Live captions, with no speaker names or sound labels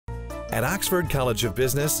At Oxford College of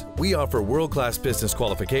Business, we offer world-class business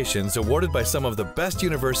qualifications awarded by some of the best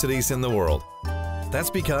universities in the world. That's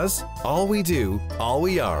because all we do, all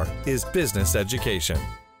we are, is business education.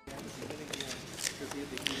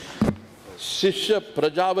 ශිෂ්‍ය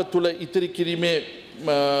ප්‍රජාව තුළ ඉතිරි කිරීමේ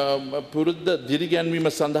පුරුද්ද දිරිගැන්වීම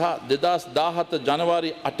සඳහා 2017 ජනවාරි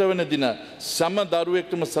 8 වන දින සම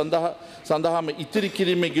දරුවෙක්ටම සඳහාම ඉතිරි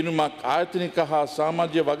කිරීමේ ගිණුමක් ආයතනික හා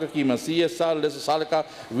සමාජීය වගකීම CSR ලෙස සලකා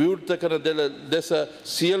විවෘත කරන දෙස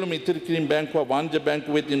සියලුම ඉතිරි කිරීම බැංකුව වාණිජ්‍ය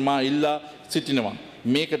බැංකුව වෙතින් මා ඉල්ලා සිටිනවා.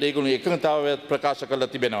 මේකට ඒගොල්ලෝ එකඟතාවය ප්‍රකාශ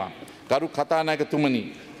කරලා තිබෙනවා. ගරු කතානායකතුමනි,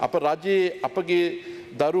 අප රජයේ අපගේ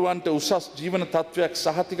දරුවන්ට උසස් ජීවන තත්ත්වයක්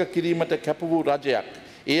සහතික කිරීමට කැප වූ රජයක්.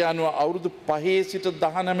 ඒ අනුව අවුරුදු 5 සිට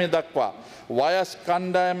 19 දක්වා වයස්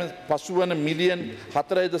කණ්ඩායම පසුවන මිලියන්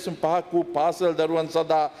 4.5ක් වූ පාසල් දරුවන්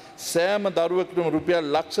සඳහා සෑම දරුවෙකුටම රුපියල්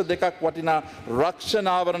ලක්ෂ 2ක් වටිනා රක්ෂණ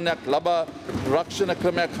ආවරණයක් ලබා රක්ෂණ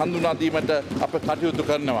ක්‍රමයක් හඳුනා දීමට අප කටයුතු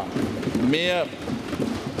කරනවා.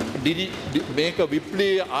 මේක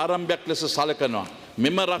විප්ලවීය ආරම්භයක් ලෙස සැලකනවා.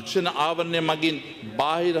 මෙම රක්ෂණ ආවරණය මගින්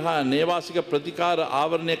බාහිර හා නේවාසික ප්‍රතිකාර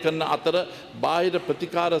ආවරණය කරන අතර බාහිර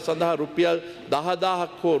ප්‍රතිකාර සඳහා රුපියල්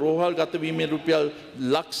 10000ක් හෝ රෝහල් ගතවීමේ රුපියල්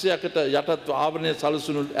ලක්ෂයකට යටත් ආවරණය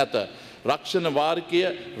සැලසුණු ඇත. රක්ෂණ වාරිකය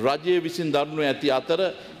රජය විසින් දරනු ඇති අතර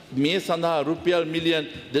මේ සඳහා රුපියල් මිලියන්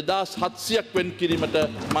 2700ක් වෙන් කිරීමට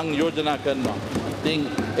මං යෝජනා කරනවා. ඉතින්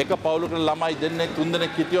එක පවුලකට ළමයි දෙන්නෙක් තුන්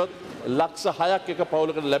දෙනෙක් හිටියොත් ලක්ෂ 6ක් එක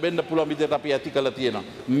පවුලකට ලැබෙන්න පුළුවන් විදිහට අපි ඇති කළා තියෙනවා.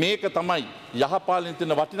 මේක තමයි යහපාලනයේ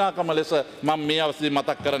තියෙන වටිනාකම ලෙස මම මේ අවස්ථාවේ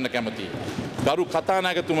මතක් කරන්න කැමතියි. ගරු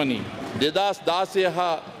කතානායකතුමනි, 2016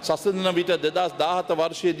 හා සසඳන විට 2017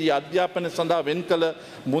 වර්ෂයේදී අධ්‍යාපනය සඳහා වෙන් කළ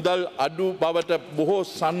මුදල් අඩු බවට බොහෝ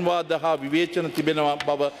සංවාද හා විවේචන තිබෙනවා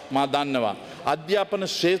බව මා දන්නවා. අධ්‍යාපන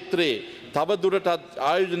ක්ෂේත්‍රයේ තව දුරටත්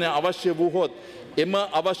ආයෝජනය අවශ්‍ය වූහොත් එම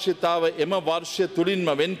අවශ්‍යතාව එම වර්ෂය තුළින්ම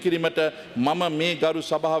වෙන් කිරීමට මම මේ ගරු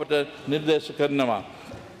සභාවට නිර්දේශ කරනවා.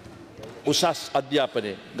 උසස්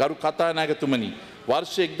අධ්‍යාපනය ගරු කතානායකතුමනි,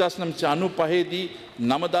 වර්ෂ 1995 දී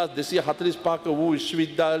 9245ක වූ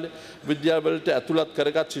විශ්වවිද්‍යාලවලට ඇතුළත්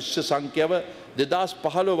කරගත් ශිෂ්‍ය සංඛ්‍යාව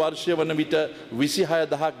 2015 වර්ෂය වන විට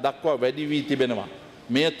 26000ක් දක්වා වැඩි වී තිබෙනවා.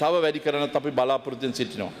 මෙය තව වැඩි කරන්නත් අපි බලාපොරොත්තු වෙමින්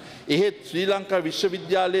සිටිනවා. එහෙත් ශ්‍රී ලංකා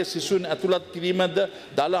විශ්වවිද්‍යාලයේ සිසුන් ඇතුළත් කිරීමද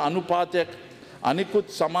දල අනුපාතයක් අනිකුත්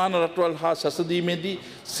සමාන රටවල් හා සැසඳීමේදී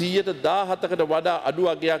 17%කට වඩා අඩු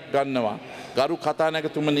අගයක් ගන්නවා. ගරු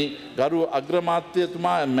කතානායකතුමනි, ගරු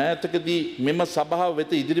අග්‍රාමාත්‍යතුමා මෑතකදී මෙම සභාව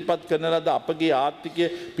වෙත ඉදිරිපත් කරන ලද අපගේ ආර්ථිකය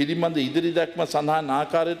පිළිබඳ ඉදිරි දැක්ම සඳහන්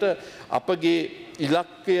ආකාරයට අපගේ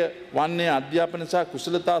ඉලක්කය වන්නේ අධ්‍යාපන සහ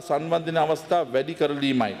කුසලතා සංවර්ධන අවස්ථා වැඩි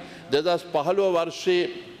කරලීමයි. 2015 වර්ෂයේ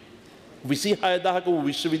 26000ක වූ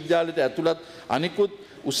විශ්වවිද්‍යාලයට ඇතුළත් අනිකුත්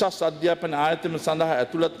උසස් අධ්‍යාපන ආයතන සඳහා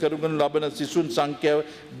ඇතුළත් කරගනු ලබන සිසුන් සංඛ්‍යාව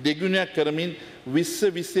දෙගුණයක් කරමින්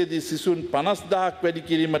 2020 දී සිසුන් 50000ක් වැඩි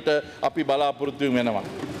කිරීමට අපි බලාපොරොත්තු වෙනවා.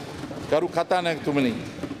 ගරු කතානායකතුමනි,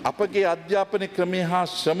 අපගේ අධ්‍යාපන ක්‍රමය හා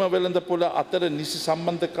ශ්‍රම වෙළඳපොළ අතර නිසි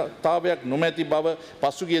සම්බන්ධතාවයක් නොමැති බව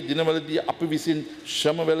පසුගිය දිනවලදී අපි විසින්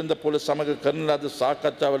ශ්‍රම වෙළඳපොළ සමග කරන ලද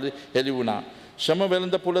සාකච්ඡාවලදී හෙළි වුණා. ශ්‍රම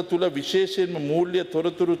වෙළඳපොළ තුළ විශේෂයෙන්ම මූල්‍ය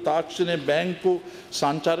තොරතුරු තාක්ෂණය බැංකු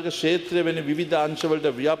සංචාරක ක්ෂේත්‍රය වැනි විවිධ අංශවලට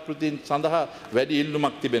ව්‍යාපෘතීන් සඳහා වැඩි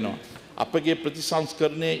ඉල්ලුමක් තිබෙනවා. අපගේ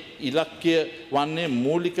ප්‍රතිසංස්කරණයේ ඉලක්කය වන්නේ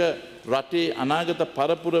මූලික රටේ අනාගත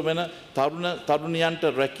පරපුර වෙන තරුණියන්ට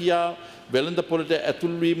රැකියා වෙළඳපොළට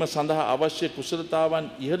ඇතුල්වීම සඳහා අවශ්‍ය කුසලතාවන්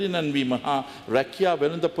ඉහළ නැන්වීම හා රැකියා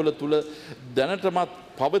වෙළඳපොළ තුළ දැනටමත්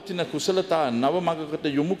පවතින කුසලතා නව මගකට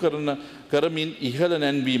යොමු කරමින් ඉහළ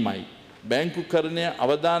නැන්වීමයි. බැංකුකරණය,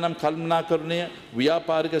 අවදානම් කළමනාකරණය,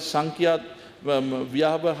 ව්‍යාවහාරික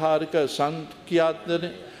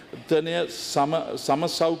සංඛ්‍යාතනය,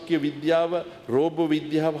 සමසෞඛ්‍ය විද්‍යාව, රෝබෝ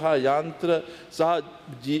විද්‍යාව හා යාන්ත්‍ර සහ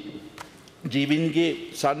ජීවීන්ගේ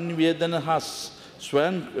සංවේදන හා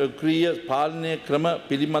ස්වයංක්‍රීය පාලනය ක්‍රම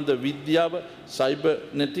පිළිබඳ විද්‍යාව,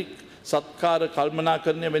 සයිබර්නෙටික් සත්කාර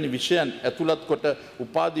කළමනාකරණය වැනි විෂයන් ඇතුළත් කොට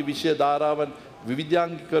උපාධි විෂය ධාරාවන්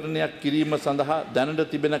විවිධාංගීකරණයක් කිරීම සඳහා දැනට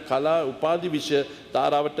තිබෙන කලා උපාධි විෂය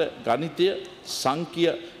ධාරාවට ගණිතය,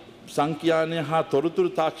 සංඛ්‍යානය හා තොරතුරු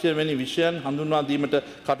තාක්ෂණය වැනි විෂයන් හඳුන්වා දීමට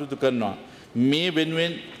කටයුතු කරනවා. මේ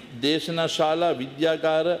වෙනුවෙන් දේශනා ශාලා,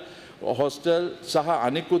 විද්‍යාගාර, හොස්ටල් සහ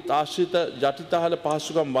අනිකුත් ආශ්‍රිත යටිතහල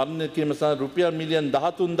පහසුකම් වර්ධනය කිරීම සඳහා රුපියල් මිලියන්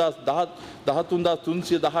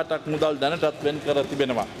 13318ක් මුදල් දැනටත් වෙන් කර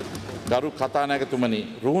තිබෙනවා. ගරු කතානායකතුමනි,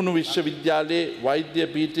 රුහුණු විශ්වවිද්‍යාලයේ වෛද්‍ය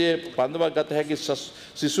පීඨයේ පන්දවා ගත හැකි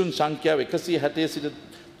සිසුන් සංඛ්‍යාව 160 සිට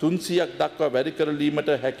 300ක් දක්වා වැඩි කරලීමට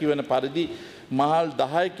හැකිවන පරිදි මහල්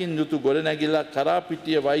 10කින් යුතු ගොඩනැගිල්ල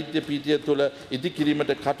කරාපිටිය වෛද්‍ය පීඨය තුළ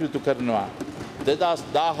ඉදිකිරීමට කටයුතු කරනවා.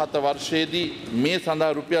 2017 වර්ෂයේදී මේ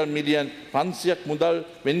සඳහා රුපියල් මිලියන් 500ක් මුදල්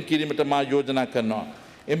වෙන් කිරීමට මා යෝජනා කරනවා.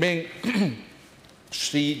 එමෙන්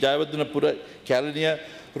ශ්‍රී ජයවර්ධනපුර කැලණිය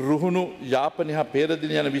රුහුණු යාපනය හා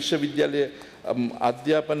පේරදින යන විශ්වවිද්‍යාලයේ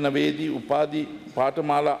අධ්‍යාපනවේදී උපාධි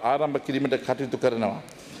පාඨමාලා ආරම්භ කිරීමට කටයුතු කරනවා.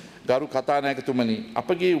 ගරු කතානායකතුමනි,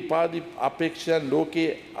 අපගේ උපාධි අපේක්ෂයන්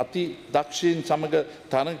ලෝකයේ අති දක්ෂයින් සමග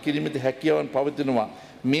තරඟ කිරීමට හැකියාවන් පවතිනවා.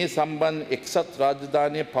 මේ සම්බන්ධ එක්සත්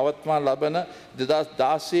රාජධානියේ පවත්වා ලබන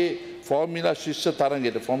 2016 ෆෝමියුලා ශිෂ්‍ය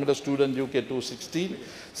තරඟයට ෆෝමියුලා ස්ටුඩන්ට් UK 216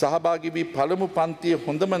 සහභාගී වී පළමු පන්තියේ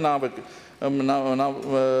හොඳම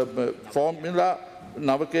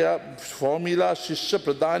ෆෝමියුලා ශිෂ්‍ය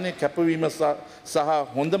ප්‍රදානයේ කැපවීම සහ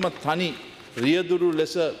හොඳම තනි රියදුරු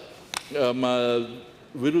ලෙස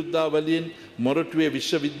විරුද්ධාවලියෙන් මොරටුවේ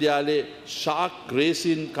විශ්වවිද්‍යාලයේ ශාක්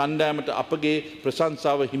රේසින් කණ්ඩායමට අපගේ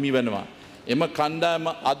ප්‍රශංසාව හිමි වෙනවා. එම කණ්ඩායම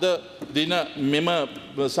අද දින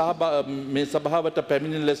මේ සභාවට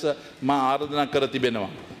පැමිණෙන ලෙස මා ආරාධනා කර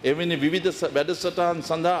තිබෙනවා. එවැනි විවිධ වැඩසටහන්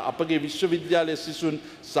සඳහා අපගේ විශ්වවිද්‍යාලයේ සිසුන්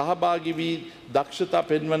සහභාගී වී දක්ෂතා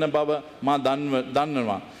පෙන්වන බව මා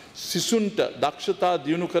දන්නවා. සිසුන්ට දක්ෂතා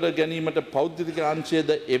දියුණු කර ගැනීමට පෞද්ගලික අංශයේද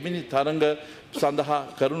එවැනි තරඟ සඳහා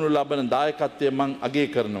කරනු ලබන දායකත්වය මං අගය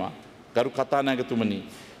කරනවා. ගරු කතානායකතුමනි,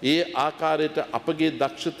 ඒ ආකාරයට අපගේ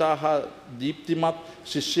දක්ෂතා හා දීප්තිමත්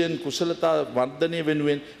ශිෂ්‍යයන් කුසලතා වර්ධනය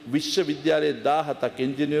වෙනුවෙන් විශ්වවිද්‍යාලයේ 17ක්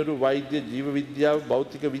ඉංජිනේරු, වෛද්‍ය, ජීව විද්‍යාව,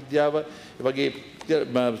 භෞතික විද්‍යාව වගේ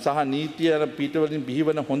සහ නීතිය යන පීඨවලින්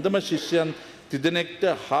බිහිවන හොඳම ශිෂ්‍යයන් 3 දෙනෙක්ට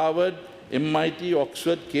හාවර්ඩ්, MIT,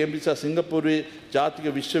 ඔක්ස්ෆර්ඩ්, කේම්බ්‍රිජ් සහ සිංගප්පූරුවේ ජාතික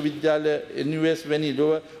විශ්වවිද්‍යාල NUS වැනි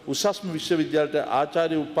ලොව උසස්ම විශ්වවිද්‍යාලයට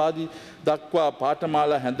ආචාර්ය උපාධි දක්වා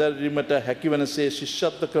පාඨමාලා හැඳරීමට හැකිවනසේ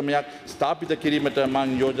ශිෂ්‍යත්ව ක්‍රමයක් ස්ථාපිත කිරීමට මම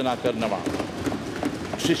යෝජනා කරනවා.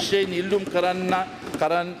 ශිෂ්‍යයන් ඉල්ලුම්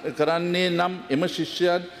කරන්නේ නම් එම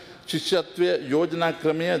ශිෂ්‍යත්වය යෝජනා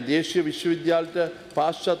ක්‍රමය දේශීය විශ්වවිද්‍යාලයට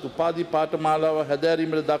පාශ්චාත් උපාධි පාඨමාලාව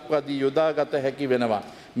හැදෑරීමට දක්වා දී යොදාගත හැකි වෙනවා.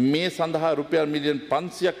 මේ සඳහා රුපියල් මිලියන්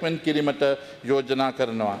 500ක් වෙන් කිරීමට යෝජනා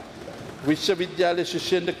කරනවා. විශ්වවිද්‍යාලයේ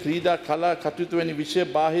ශිෂ්‍යයන්ට ක්‍රීඩා කලා කටයුතු වැනි විෂය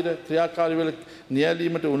බාහිර ක්‍රියාකාරීවල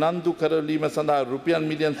නියැලීමට උනන්දු කරලීම සඳහා රුපියල්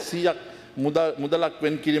මිලියන් 100ක් මුදලක්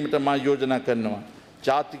වෙන් කිරීමට මා යෝජනා කරනවා.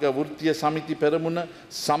 ජාතික වෘත්තීය සමිති පෙරමුණ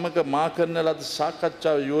සමග මා කරන ලද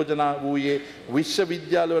සාකච්ඡා යෝජනා වූයේ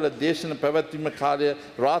විශ්වවිද්‍යාලවල දේශන පැවැත්වීම කාලය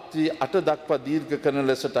රාත්‍රී 8 දක්වා දීර්ඝ කරන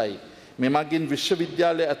ලෙසටයි. මෙමගින්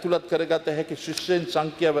විශ්වවිද්‍යාලය ඇතුළත් කරගත හැකි ශිෂ්‍යයන්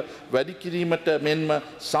සංඛ්‍යාව වැඩි කිරීමට මෙන්ම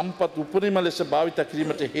සම්පත් උපරිම ලෙස භාවිත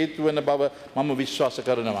කිරීමට හේතු වන බව මම විශ්වාස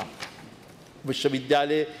කරනවා.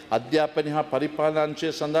 විශ්වවිද්‍යාලයේ අධ්‍යාපනය හා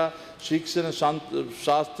පරිපාලනාංශය සඳහා ශික්ෂණ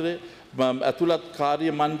ශාස්ත්‍රයේ ඇතුළත්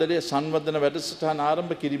කාර්ය මණ්ඩලයේ සංවර්ධන වැඩසටහන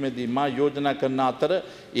ආරම්භ කිරීමේදී මා යෝජනා කරන අතර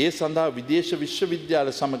ඒ සඳහා විදේශ විශ්වවිද්‍යාල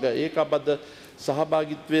සමග ඒකාබද්ධ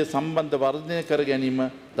සහභාගීත්වයේ සම්බන්ධ වර්ධනය කර ගැනීම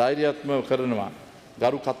ධෛර්යාත්මක කරනවා.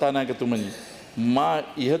 ගරු කතානායකතුමනි, මා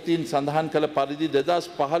ඉහතින් සඳහන් කළ පරිදි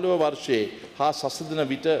 2015 වර්ෂයේ හා සසදන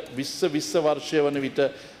විට 2020 වර්ෂය වන විට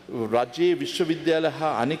රජයේ විශ්වවිද්‍යාල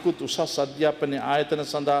හා අනිකුත් උසස් අධ්‍යාපන ආයතන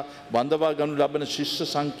සඳහා බඳවා ගනු ලබන ශිෂ්‍ය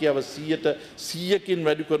සංඛ්‍යාව 100කින්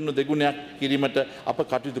වැඩි කරනු දෙගුණයක් කිරීමට අප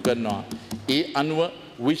කටයුතු කරනවා. ඒ අනුව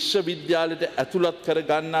විශ්වවිද්‍යාලයට ඇතුළත් කර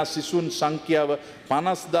ගන්නා සිසුන් සංඛ්‍යාව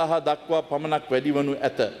 50000 දක්වා පමණක් වැඩි වනු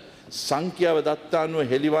ඇත. සංඛ්‍යාව දත්තානුව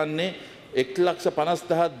හෙළිවන්නේ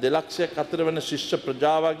 1,50,000 2,00,000ක් අතර වන ශිෂ්‍ය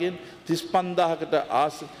ප්‍රජාවගෙන් 35,000කට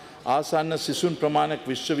ආසන්න සිසුන් ප්‍රමාණයක්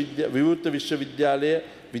විවෘත විශ්වවිද්‍යාලය,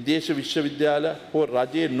 විදේශ විශ්වවිද්‍යාල හෝ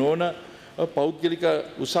රජයේ නොවන පෞද්ගලික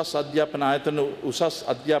උසස් අධ්‍යාපන ආයතන උසස්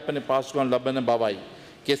අධ්‍යාපන පාසුකම් ලබන බවයි.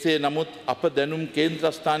 කෙසේ නමුත් අප දැනුම්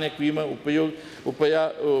කේන්ද්‍රස්ථානයක් වීම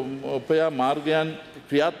උපයා මාර්ගයන්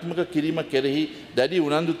ක්‍රියාත්මක කිරීම කෙරෙහි දැඩි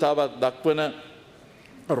උනන්දුතාවක් දක්වන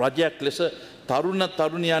රජයක් ලෙස තරුණ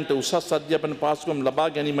තරුණියන්ට උසස් අධ්‍යාපන පාසුකම් ලබා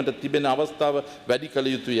ගැනීමට තිබෙන අවස්ථාව වැඩි කළ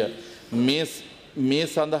යුතුය. මේ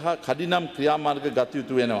සඳහා කඩිනම් ක්‍රියාමාර්ග ගත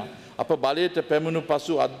යුතු වෙනවා. අප බලයට පැමිණු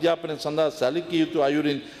පසු අධ්‍යාපනය සඳහා සැලකිය යුතු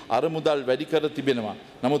අයුරින් අරමුදල් වැඩි කර තිබෙනවා.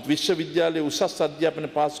 නමුත් විශ්වවිද්‍යාලයේ උසස් අධ්‍යාපන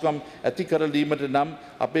පාසුකම් ඇති කරලීමට නම්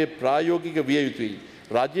අපේ ප්‍රායෝගික විය යුතුයි.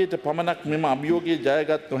 රජයට පමණක් මෙම අභියෝගය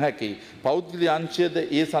ජයගත් නොහැකි. පෞද්ගලික අංශයද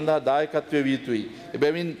ඒ සඳහා දායකත්වය විය යුතුයි.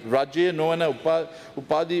 එබැවින් රජයේ නොවන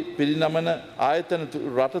උපාධි පිරිනමන ආයතන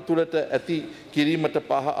රට තුළට ඇති කිරීමට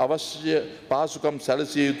අවශ්‍ය පහසුකම්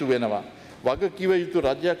සැලසිය යුතු වෙනවා. වගකිව යුතු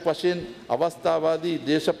රජයක් වශයෙන් අවස්ථාවාදී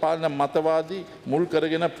දේශපාලන මතවාදී මුල්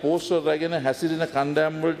කරගෙන පෝස්ටර් රැගෙන හැසිරෙන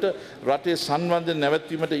කණ්ඩායම් වලට රටේ සංවර්ධන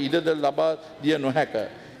නැවැත්වීමට ඉඩද ලබා දිය නොහැක.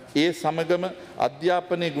 ඒ සමගම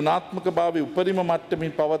අධ්‍යාපනයේ ගුණාත්මක භාවය උපරිම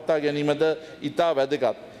මට්ටමින් පවත්වා ගැනීමද ඉතා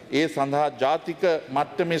වැදගත්. ඒ සඳහා ජාතික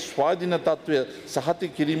මට්ටමේ ස්වාධීන තත්ත්වය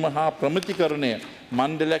සහතික කිරීම හා ප්‍රමිතිකරණය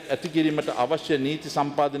මණ්ඩලයක් ඇති කිරීමට අවශ්‍ය නීති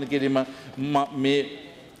සම්පාදනය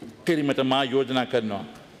කිරීමට මා යෝජනා කරනවා.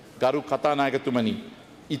 ගරු කතානායකතුමනි,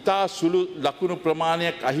 ඉතා සුළු ලකුණු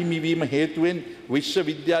ප්‍රමාණයක් අහිමිවීම හේතුවෙන්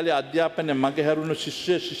විශ්වවිද්‍යාලය අධ්‍යාපනය මගහැරුණු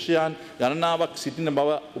ශිෂ්‍යයන් ගණනාවක් සිටින බව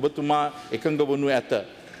ඔබතුමා එකඟ වනු ඇත.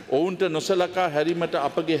 ඔවුන්ට නොසලකා හැරීමට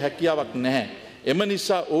අපගේ හැකියාවක් නැහැ. එම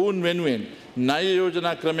නිසා ඔවුන් වෙනුවෙන් ණය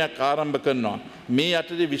යෝජනා ක්‍රමයක් ආරම්භ කරනවා. මේ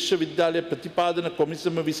යටතේ විශ්වවිද්‍යාලය ප්‍රතිපාදන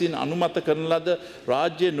කොමිසම විසින් අනුමත කරන ලද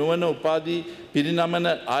රාජ්‍ය නොවන උපාධි පිරිනමන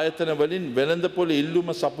ආයතන වලින් වෙළඳපොළ ඉල්ලුම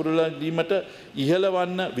සපුරලා දීමට ඉහළ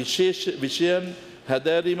වන්න විශේෂ විෂයන්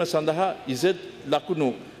හැදෑරීම සඳහා ඉසෙත් ලකුණු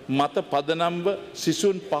මත පදනම්ව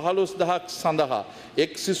සිසුන් 15,000ක් සඳහා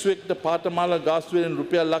එක් සිසුවෙක්ට පාඨමාලා ගාස්තුවෙන්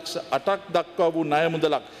රුපියල් ලක්ෂ 8ක් දක්වා වූ ණය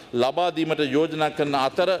මුදලක් ලබා දීමට යෝජනා කරන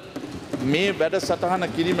අතර මේ වැඩසටහන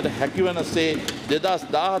කිරීමට හැකිවනසේ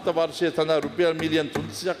 2017 වර්ෂයේ සඳහා රුපියල් මිලියන්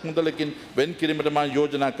 300ක් මුදලකින් වෙන් කිරීමට මම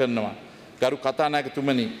යෝජනා කරනවා. ගරු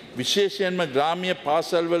කතානායකතුමනි, විශේෂයෙන්ම ග්‍රාමීය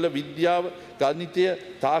පාසල්වල විද්‍යාව, ගණිතය,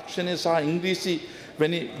 තාක්ෂණය සහ ඉංග්‍රීසි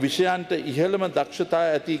වැනි විෂයන්ට ඉහළම දක්ෂතා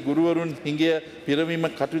ඇති ගුරුවරුන් හිඟය පිරවීම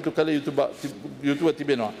කටයුතු කළ යුතුව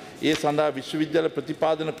තිබෙනවා. ඒ සඳහා විශ්වවිද්‍යාල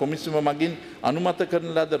ප්‍රතිපාදන කොමිසම මගින් අනුමත කරන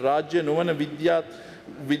ලද රාජ්‍ය නොවන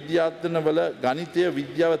විද්‍යාර්ථනවල ගණිතය,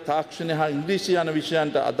 විද්‍යාව, තාක්ෂණය හා ඉංග්‍රීසි යන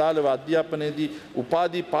විෂයන්ට අදාළව අධ්‍යාපනයේදී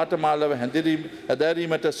උපාධි පාඨමාලාව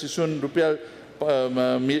හැදෑරීමට සිසුන් රුපියල්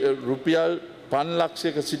 5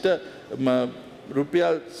 ලක්ෂයක සිට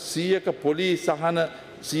රුපියල් 100ක පොලි සහන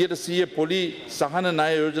 100% පොලි සහන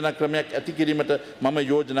ණය යෝජනා ක්‍රමයක් ඇති කිරීමට මම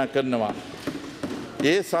යෝජනා කරනවා.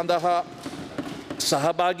 ඒ සඳහා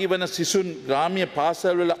සහභාගී වන සිසුන් ග්‍රාමීය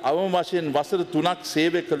පාසල්වල අවම වශයෙන් වසර 3ක්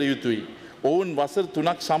සේවය කළ යුතුයි. ඔවුන් වසර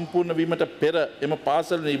 3ක් සම්පූර්ණ වීමට පෙර එම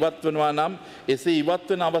පාසල් ඉවත් වනවා නම් එසේ ඉවත්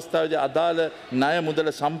වන අවස්ථාවේදී අදාළ ණය මුදල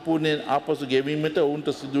සම්පූර්ණයෙන් ආපසු ගෙවීමට ඔවුන්ට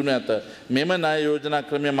සිදු වනු ඇත. මෙම ණය යෝජනා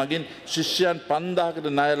ක්‍රමය මගින් ශිෂ්‍යයන් 5000කට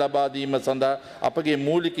ණය ලබා දීම සඳහා අපගේ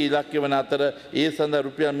මූලික ඉලක්කය වන අතර ඒ සඳහා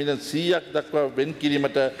රුපියල් මිලියන් 100ක් දක්වා වෙන්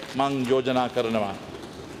කිරීමට මම යෝජනා කරනවා.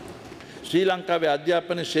 ශ්‍රී ලංකාවේ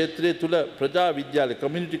අධ්‍යාපන ක්ෂේත්‍රයේ තුල ප්‍රජා විද්‍යාල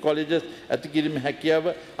කමියුනිටි කොලෙජස් ඇති කිරීම හැකියාව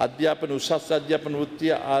අධ්‍යාපන උසස් අධ්‍යාපන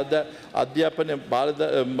වෘත්තීය අධ්‍යාපන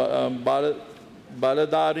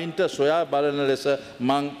බලධාරීන්ට සොයා බලන ලෙස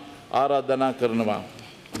මම ආරාධනා කරනවා.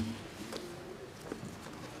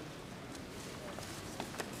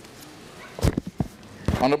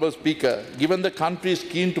 Honourable Speaker, given the country is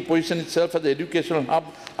keen to position itself as an educational hub,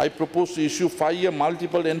 I propose to issue 5-year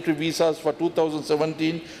multiple entry visas for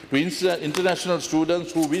 2017 to international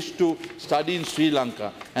students who wish to study in Sri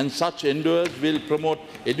Lanka, and such endeavours will promote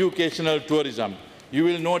educational tourism. You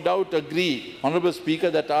will no doubt agree, Honourable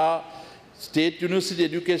Speaker, that our state university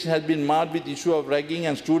education has been marred with the issue of ragging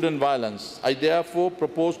and student violence. I therefore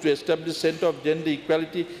propose to establish a Centre of Gender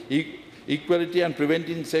Equality and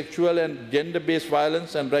Preventing Sexual and Gender-Based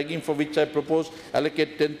Violence and Ragging, for which I propose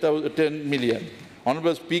allocate 10 million.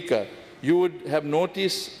 Honourable Speaker, you would have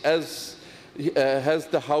noticed, as has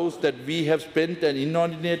the House, that we have spent an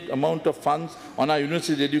inordinate amount of funds on our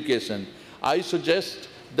university education. I suggest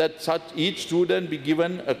that each student be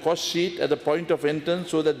given a cost sheet at the point of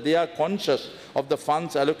entrance so that they are conscious of the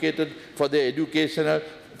funds allocated for their education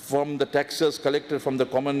from the taxes collected from the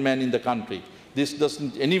common man in the country. This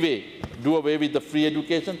doesn't anyway do away with the free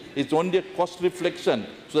education. It's only a cost reflection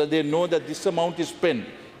so that they know that this amount is spent.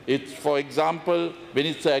 It's, for example, when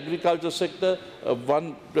it's the agriculture sector,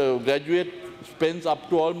 one graduate spends up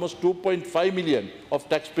to almost 2.5 million of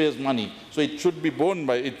taxpayers' money. So it should be known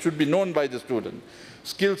by the student.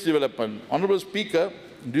 Skills development. Honourable Speaker,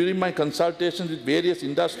 during my consultations with various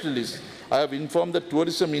industrialists, I have informed the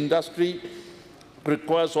tourism industry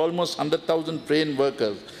requires almost 100,000 trained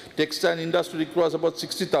workers. Textile industry requires about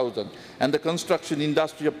 60,000 and the construction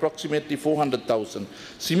industry approximately 400,000.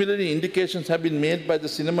 Similarly, indications have been made by the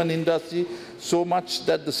cinnamon industry so much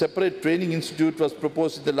that the separate training institute was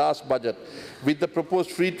proposed in the last budget. With the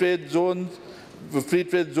proposed free trade zones,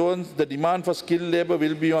 the demand for skilled labour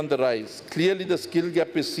will be on the rise. Clearly, the skill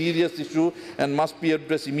gap is a serious issue and must be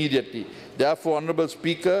addressed immediately. Therefore, Honourable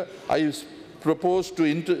Speaker, I propose to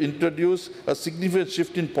introduce a significant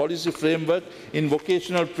shift in policy framework in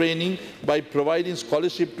vocational training by providing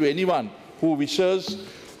scholarship to anyone who wishes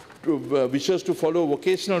to follow a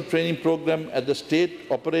vocational training program at the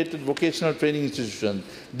state-operated vocational training institution.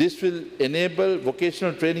 This will enable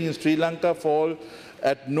vocational training in Sri Lanka for all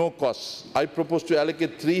at no cost. I propose to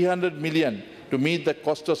allocate 300 million to meet the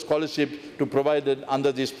cost of scholarship to provided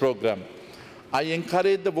under this program. I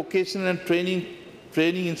encourage the vocational and training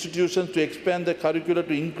training institutions to expand the curricula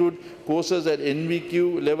to include courses at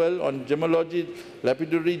NVQ level on gemology,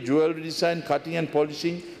 lapidary, jewelry design, cutting and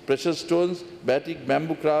polishing, precious stones, batik,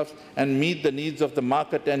 bamboo crafts, and meet the needs of the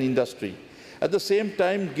market and industry. At the same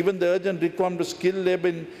time, given the urgent requirement of skilled labour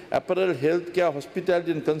in apparel, healthcare,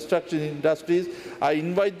 hospitality and construction industries, I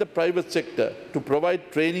invite the private sector to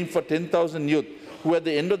provide training for 10,000 youth who at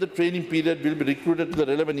the end of the training period will be recruited to the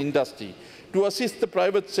relevant industry. To assist the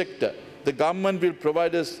private sector, the government will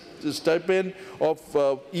provide a stipend of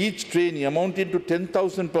each trainee amounting to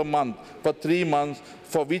 10,000 per month for 3 months,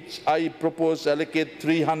 for which I propose to allocate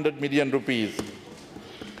 300 million rupees.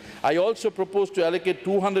 I also propose to allocate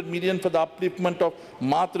 200 million for the upliftment of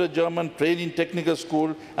Matra German Training Technical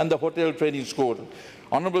School and the Hotel Training School.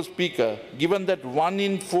 Honourable Speaker, given that 1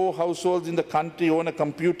 in 4 households in the country own a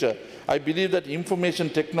computer, I believe that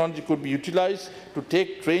information technology could be utilised to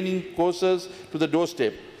take training courses to the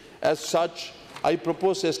doorstep. As such, I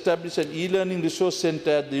propose to establish an e-learning resource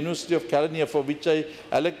centre at the University of California, for which I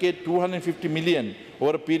allocate 250 million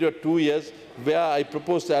over a period of 2 years, where I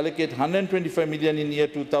propose to allocate 125 million in year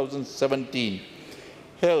 2017.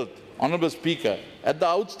 Health. Honourable Speaker, at the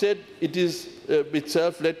outset, it is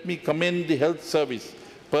itself, let me commend the health service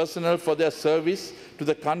personnel for their service to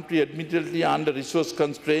the country admittedly under resource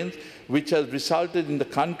constraints, which has resulted in the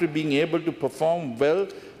country being able to perform well,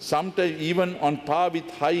 sometimes even on par with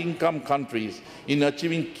high-income countries in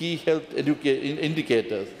achieving key health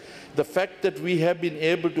indicators. The fact that we have been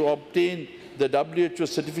able to obtain the WHO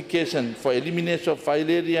certification for elimination of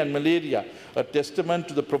filaria and malaria, a testament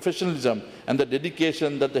to the professionalism and the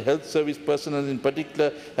dedication that the health service personnel in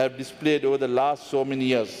particular have displayed over the last so many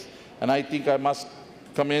years. And I think I must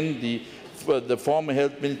commend the former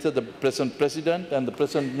health minister, the present president and the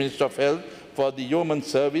present minister of health for the yeoman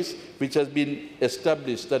service, which has been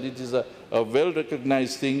established that it is a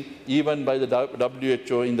well-recognized thing even by the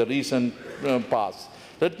WHO in the recent past.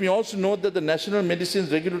 Let me also note that the National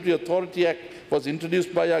Medicines Regulatory Authority Act was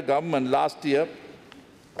introduced by our government last year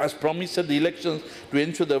as promised at the elections to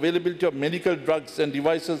ensure the availability of medical drugs and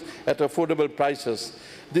devices at affordable prices.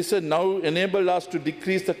 This has now enabled us to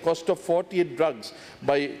decrease the cost of 48 drugs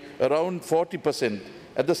by around 40%.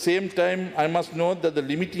 At the same time, I must note that the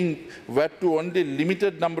limiting VAT to only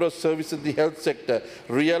limited number of services in the health sector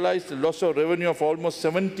realized a loss of revenue of almost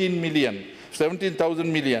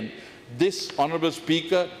 17,000 million. This, Honourable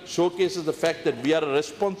Speaker, showcases the fact that we are a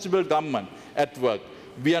responsible government at work.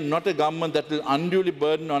 We are not a government that will unduly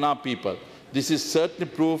burden on our people. This is certainly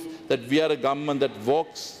proof that we are a government that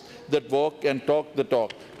walks the walk and talk the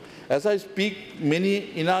talk. As I speak,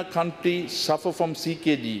 many in our country suffer from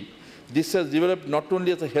CKD. This has developed not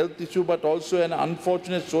only as a health issue but also an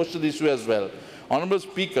unfortunate social issue as well. Honourable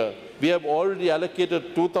Speaker, we have already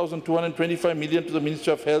allocated 2,225 million to the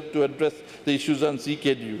Ministry of Health to address the issues on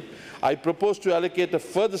CKD. I propose to allocate a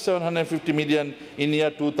further 750 million in year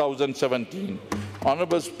 2017.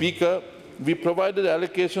 Honourable Speaker, we provided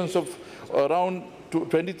allocations of around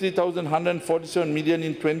 23,147 million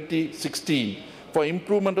in 2016 for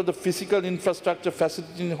improvement of the physical infrastructure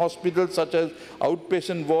facilities in hospitals such as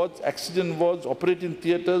outpatient wards, accident wards, operating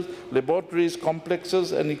theatres, laboratories,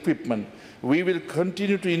 complexes and equipment. We will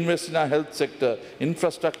continue to invest in our health sector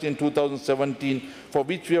infrastructure in 2017, for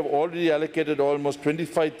which we have already allocated almost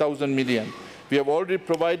 25,000 million. We have already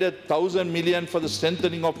provided 1,000 million for the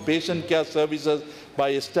strengthening of patient care services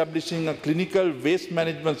by establishing a clinical waste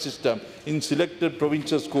management system in selected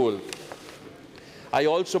provincial schools. I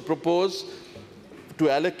also propose to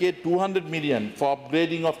allocate 200 million for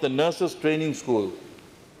upgrading of the nurses training school.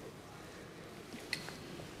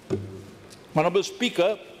 Honourable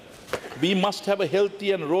Speaker, we must have a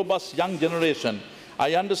healthy and robust young generation.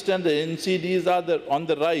 I understand the NCDs are on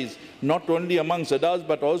the rise, not only amongst adults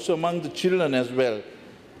but also among the children as well.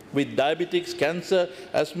 With diabetics, cancer,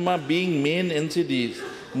 asthma being main NCDs,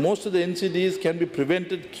 most of the NCDs can be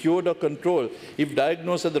prevented, cured or controlled if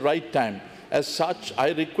diagnosed at the right time. As such,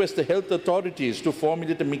 I request the health authorities to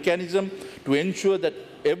formulate a mechanism to ensure that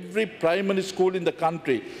every primary school in the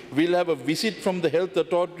country will have a visit from the health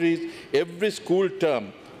authorities every school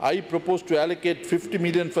term. I propose to allocate 50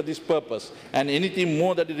 million for this purpose, and anything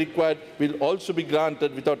more that is required will also be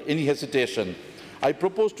granted without any hesitation. I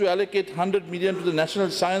propose to allocate 100 million to the National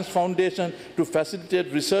Science Foundation to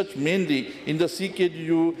facilitate research mainly in the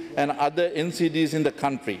CKDU and other NCDs in the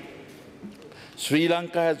country. Sri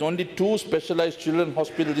Lanka has only 2 specialized children's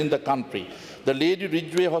hospitals in the country, the Lady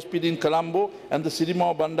Ridgeway Hospital in Colombo and the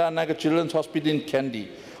Sirimao Bandaranaga Children's Hospital in Kandy.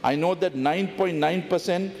 I know that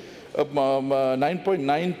 9.9%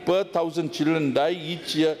 9.9 per 1,000 children die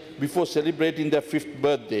each year before celebrating their 5th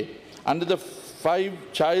birthday. Under the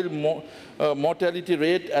child mortality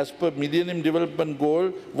rate as per Millennium Development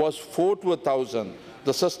Goal was 4 to 1,000.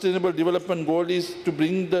 The Sustainable Development Goal is to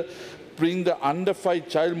bring the under 5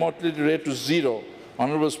 child mortality rate to 0.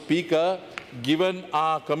 Honourable Speaker, given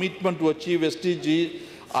our commitment to achieve SDG,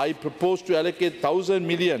 I propose to allocate 1,000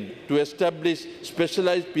 million to establish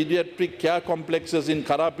specialized pediatric care complexes in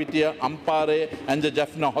Karapitia, Ampare and the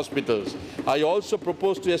Jaffna hospitals. I also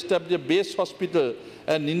propose to establish a base hospital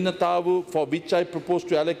at Ninnatavu, for which I propose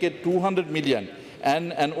to allocate 200 million,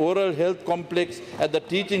 and an oral health complex at the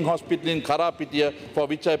teaching hospital in Karapitia, for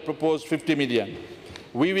which I propose 50 million.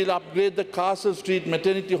 We will upgrade the Castle Street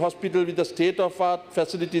Maternity Hospital with the state-of-art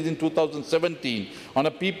facilities in 2017 on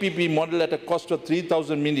a PPP model at a cost of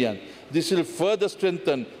 3,000 million. This will further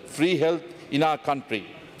strengthen free health in our country.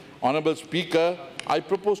 Honourable Speaker, I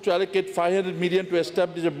propose to allocate 500 million to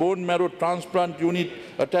establish a bone marrow transplant unit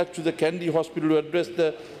attached to the Kandy Hospital to address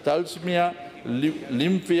the thalassemia,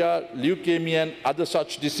 lymphia, leukemia and other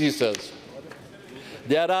such diseases.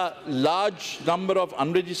 There are large number of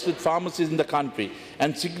unregistered pharmacies in the country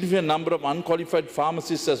and significant number of unqualified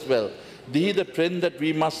pharmacists as well. This is the trend that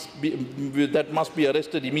must be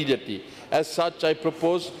arrested immediately. As such, I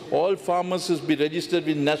propose all pharmacists be registered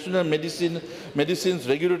with National Medicines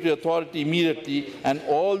Regulatory Authority immediately, and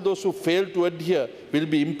all those who fail to adhere will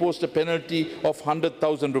be imposed a penalty of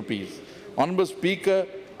 100,000 rupees. Honourable Speaker,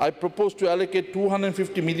 I propose to allocate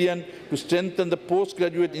 250 million to strengthen the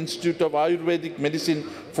Postgraduate Institute of Ayurvedic Medicine,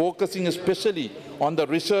 focusing especially on the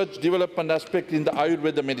research development aspect in the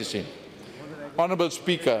Ayurveda medicine. Honourable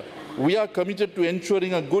Speaker, we are committed to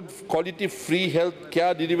ensuring a good quality free health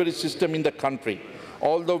care delivery system in the country.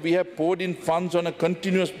 Although we have poured in funds on a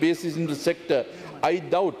continuous basis in the sector, I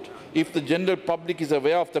doubt if the general public is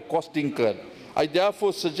aware of the cost incurred. I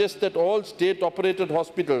therefore suggest that all state-operated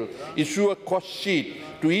hospitals issue a cost sheet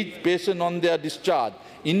to each patient on their discharge,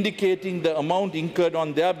 indicating the amount incurred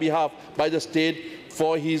on their behalf by the state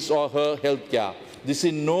for his or her health care. This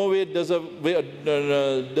in no way does do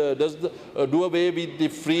away with the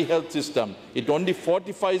free health system. It only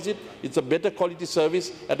fortifies it. It's a better quality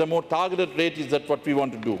service at a more targeted rate. Is that what we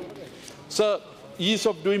want to do? Sir, ease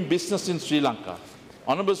of doing business in Sri Lanka.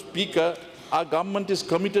 Honourable Speaker, our government is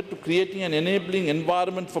committed to creating an enabling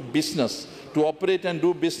environment for business to operate and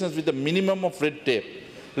do business with a minimum of red tape.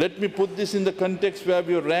 Let me put this in the context where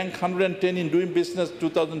we rank 110 in doing business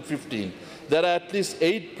 2015. There are at least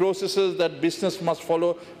 8 processes that business must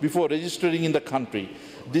follow before registering in the country.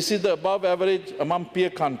 This is the above average among peer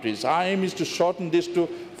countries. Our aim is to shorten this to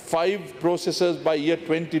 5 processes by year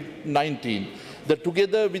 2019. That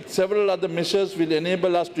together with several other measures will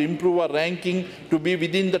enable us to improve our ranking to be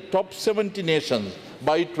within the top 70 nations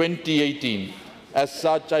by 2018. As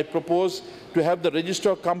such, I propose to have the register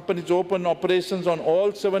of companies open operations on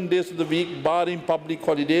all 7 days of the week, barring public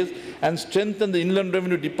holidays, and strengthen the Inland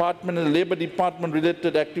Revenue Department and the Labour Department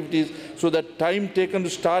related activities so that time taken to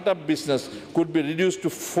start up business could be reduced to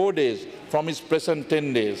 4 days from its present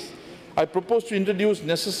 10 days. I propose to introduce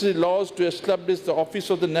necessary laws to establish the Office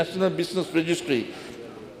of the National Business Registry,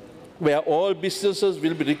 where all businesses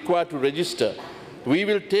will be required to register. We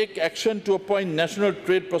will take action to appoint National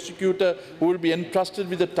Trade Prosecutor who will be entrusted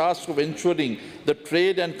with the task of ensuring the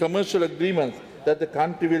trade and commercial agreements that the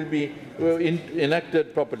country will be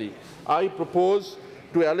enacted properly. I propose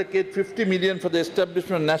to allocate 50 million for the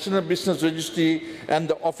establishment of National Business Registry and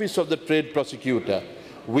the Office of the Trade Prosecutor.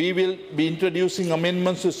 We will be introducing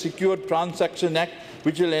amendments to Secure Transaction Act,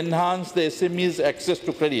 which will enhance the SME's access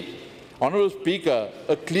to credit. Honourable Speaker,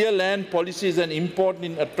 a clear land policy is an important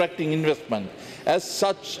in attracting investment. As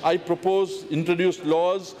such, I propose introduce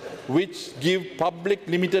laws which give public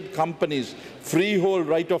limited companies freehold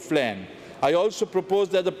right of land. I also propose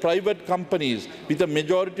that the private companies with a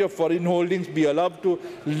majority of foreign holdings be allowed to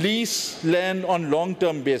lease land on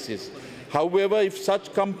long-term basis. However, if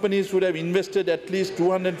such companies would have invested at least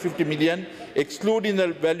 250 million, excluding the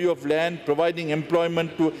value of land, providing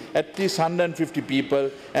employment to at least 150 people,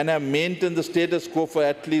 and have maintained the status quo for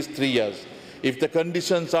at least 3 years. If the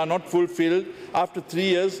conditions are not fulfilled, after 3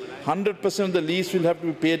 years, 100% of the lease will have to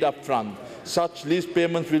be paid upfront. Such lease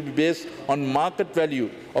payments will be based on market value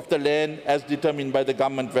of the land as determined by the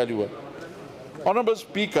government valuer. Honourable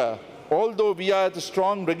Speaker, although we are at a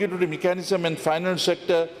strong regulatory mechanism and finance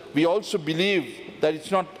sector, we also believe that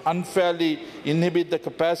it's not unfairly inhibit the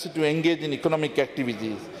capacity to engage in economic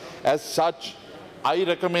activities. As such, I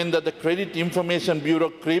recommend that the Credit Information Bureau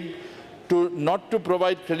 (CRIB) not to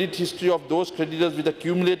provide credit history of those creditors with a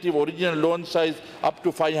cumulative original loan size up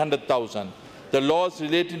to 500,000. The laws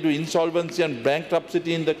relating to insolvency and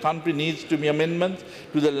bankruptcy in the country needs to be amendments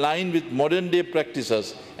to the line with modern-day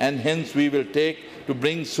practices, and hence we will take to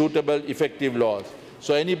bring suitable, effective laws.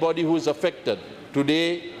 So anybody who is affected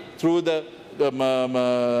today through the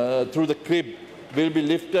crib will be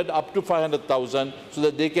lifted up to 500,000 so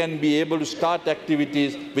that they can be able to start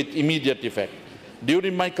activities with immediate effect.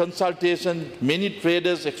 During my consultation, many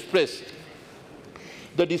traders expressed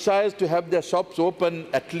the desires to have their shops open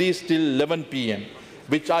at least till 11 p.m.,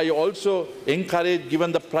 which I also encourage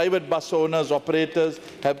given the private bus owners, operators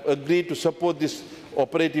have agreed to support this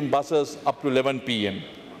operating buses up to 11 p.m.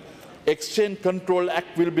 Exchange Control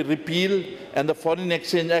Act will be repealed and the Foreign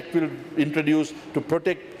Exchange Act will be introduced to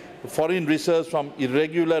protect foreign reserves from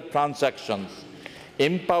irregular transactions.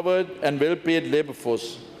 Empowered and well-paid labour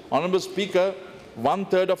force. Honourable Speaker,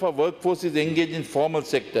 1/3 of our workforce is engaged in formal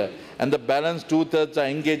sector and the balance 2/3 are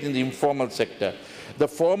engaged in the informal sector. The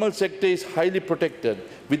formal sector is highly protected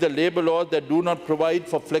with the labour laws that do not provide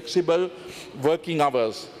for flexible working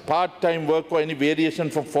hours, part-time work or any variation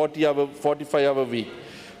from 45-hour week,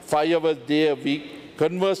 5 hours day a week.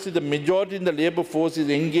 Conversely, the majority in the labour force is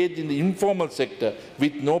engaged in the informal sector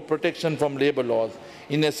with no protection from labour laws.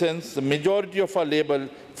 In essence, the majority of our labour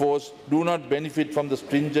force do not benefit from the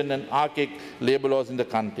stringent and archaic labour laws in the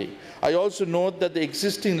country. I also note that the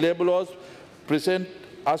existing labour laws present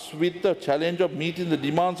us with the challenge of meeting the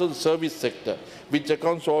demands of the service sector, which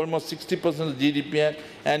accounts for almost 60% of GDP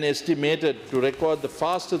and estimated to record the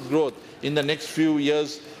fastest growth in the next few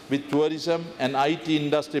years, with tourism and IT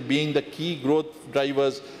industry being the key growth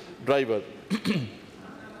drivers.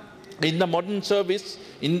 In the modern service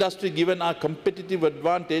industry, given our competitive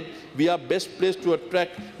advantage, we are best placed to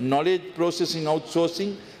attract knowledge processing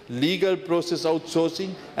outsourcing, legal process outsourcing,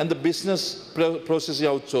 and the business processing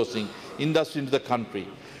outsourcing industry into the country.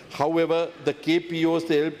 However, the KPOs,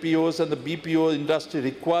 the LPOs, and the BPO industry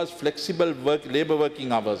requires flexible labour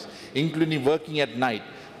working hours, including working at night,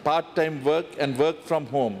 part-time work, and work from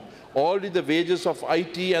home. Already the wages of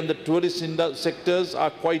IT and the tourist sectors are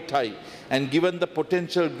quite high, and given the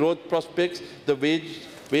potential growth prospects, the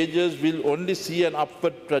wages will only see an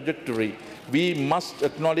upward trajectory. We must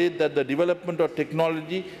acknowledge that the development of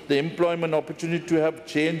technology, the employment opportunity have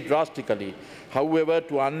changed drastically. However,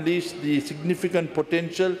 to unleash the significant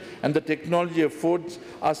potential and the technology affords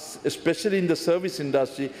us, especially in the service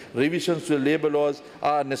industry, revisions to the labour laws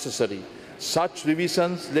are necessary. Such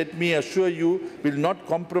revisions, let me assure you, will not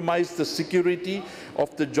compromise the security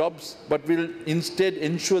of the jobs, but will instead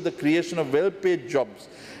ensure the creation of well-paid jobs,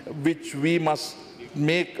 which we must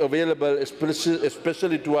make available,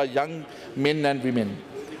 especially to our young men and women.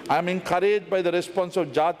 I am encouraged by the response of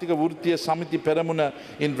Jatika Vurtiya Samiti Peramuna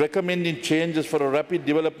in recommending changes for a rapid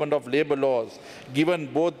development of labour laws, given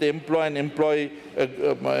both the employee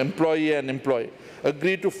and employee.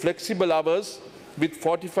 Agree to flexible hours with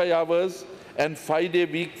 45 hours and 5-day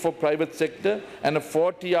week for private sector and a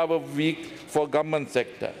 40-hour week for government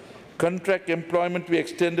sector. Contract employment to be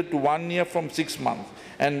extended to 1 year from 6 months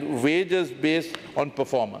and wages based on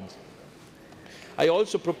performance. I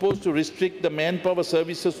also propose to restrict the manpower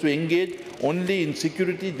services to engage only in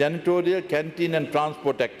security, janitorial, canteen and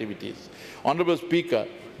transport activities. Honourable Speaker,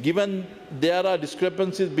 given there are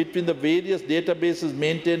discrepancies between the various databases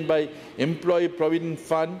maintained by Employee Provident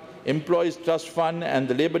Fund, Employees Trust Fund and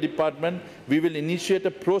the Labour Department, we will initiate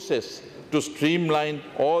a process to streamline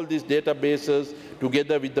all these databases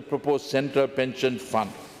together with the proposed Central Pension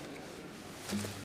Fund.